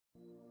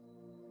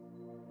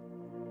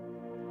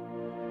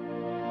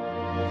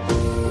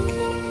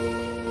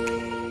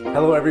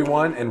Hello,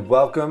 everyone, and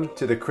welcome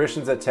to the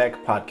Christians at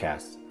Tech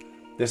podcast.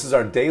 This is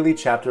our daily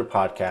chapter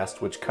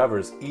podcast, which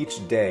covers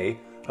each day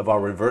of our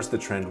Reverse the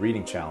Trend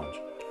reading challenge.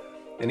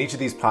 In each of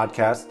these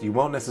podcasts, you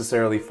won't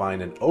necessarily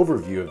find an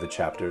overview of the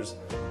chapters,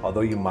 although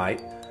you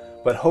might,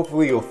 but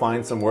hopefully you'll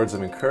find some words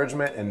of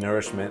encouragement and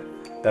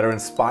nourishment that are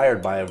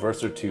inspired by a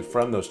verse or two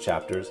from those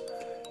chapters,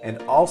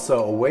 and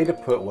also a way to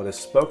put what is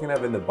spoken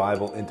of in the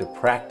Bible into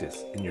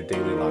practice in your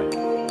daily life.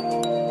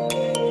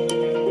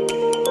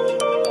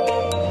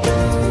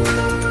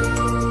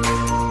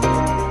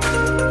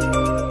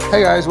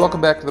 Hey guys,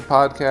 welcome back to the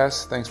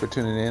podcast. Thanks for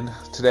tuning in.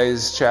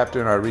 Today's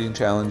chapter in our reading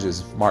challenge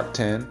is Mark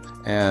 10,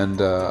 and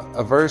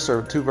a verse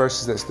or two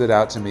verses that stood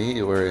out to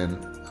me were in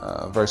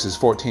verses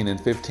 14 and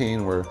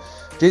 15, where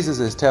Jesus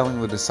is telling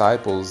the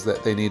disciples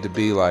that they need to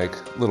be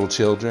like little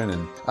children,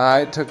 and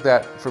I took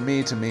that for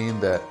me to mean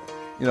that,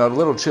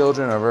 little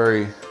children are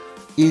very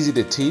easy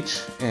to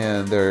teach,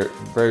 and they're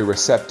very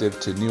receptive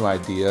to new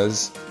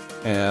ideas.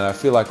 And I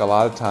feel like a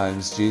lot of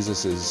times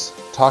Jesus is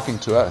talking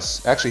to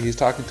us. Actually, he's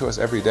talking to us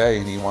every day,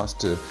 and he wants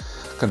to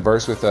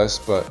converse with us.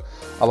 But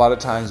a lot of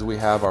times we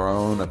have our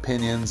own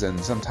opinions and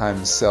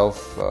sometimes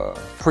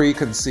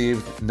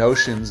preconceived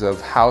notions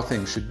of how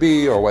things should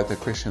be or what the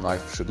Christian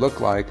life should look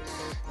like.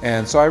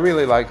 And so I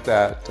really like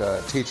that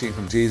teaching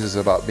from Jesus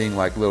about being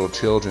like little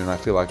children. I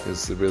feel like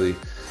it's a really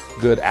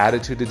good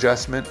attitude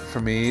adjustment for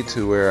me,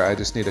 to where I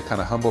just need to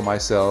kind of humble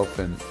myself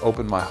and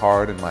open my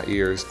heart and my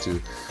ears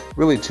to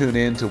really tune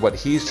in to what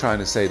he's trying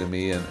to say to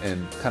me,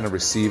 and kind of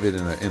receive it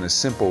in a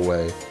simple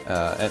way,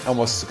 and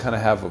almost kind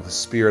of have a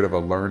spirit of a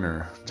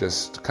learner,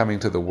 just coming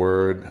to the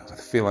word,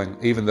 feeling,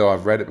 even though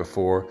I've read it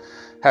before,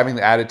 having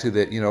the attitude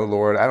that,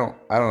 Lord, I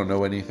don't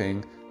know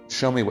anything.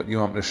 Show me what you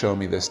want me to show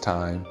me this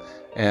time.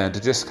 And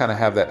to just kind of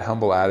have that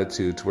humble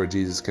attitude to where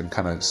Jesus can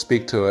kind of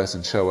speak to us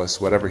and show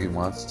us whatever he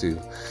wants to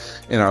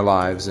in our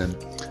lives. And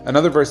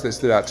another verse that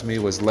stood out to me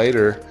was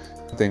later,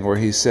 where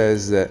he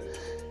says that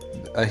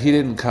he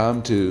didn't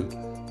come to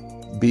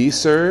be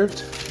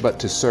served, but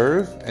to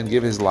serve and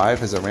give his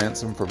life as a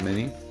ransom for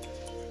many.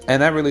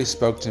 And that really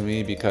spoke to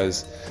me,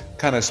 because it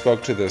kind of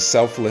spoke to the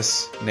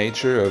selfless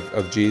nature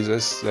of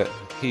Jesus, that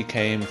he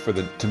came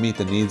to meet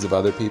the needs of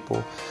other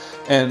people.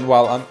 And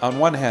while on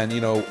one hand,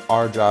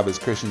 our job as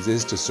Christians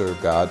is to serve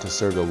God, to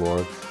serve the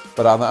Lord,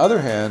 but on the other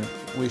hand,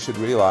 I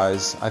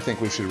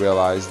think we should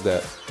realize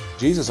that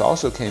Jesus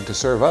also came to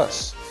serve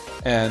us.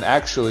 And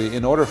actually,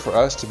 in order for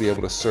us to be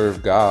able to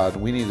serve God,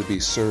 we need to be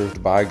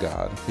served by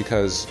God,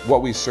 because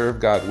what we serve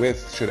God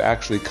with should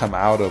actually come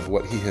out of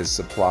what he has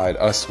supplied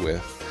us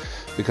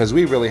with, because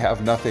we really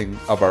have nothing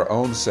of our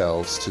own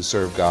selves to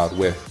serve God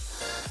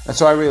with. And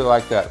so I really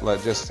like that,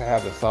 just to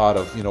have the thought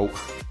of,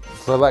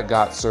 to let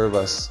God serve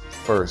us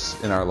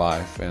first in our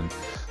life. And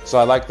so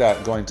I like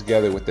that going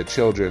together with the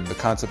children, the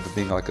concept of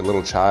being like a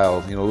little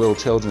child. Little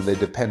children, they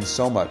depend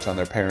so much on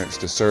their parents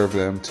to serve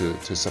them,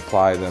 to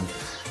supply them.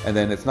 And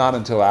then it's not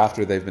until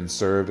after they've been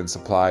served and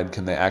supplied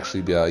can they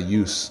actually be of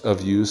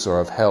use or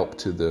of help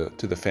to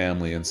the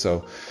family. And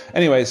so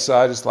anyways, so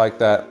I just like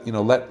that,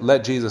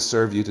 let Jesus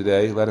serve you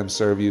today. Let him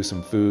serve you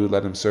some food.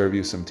 Let him serve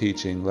you some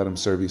teaching. Let him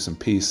serve you some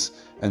peace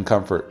and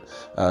comfort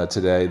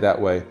today. That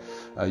way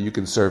you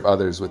can serve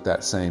others with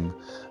that same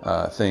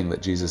thing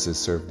that Jesus has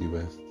served you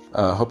with.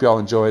 Hope you all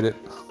enjoyed it.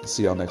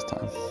 See y'all next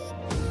time.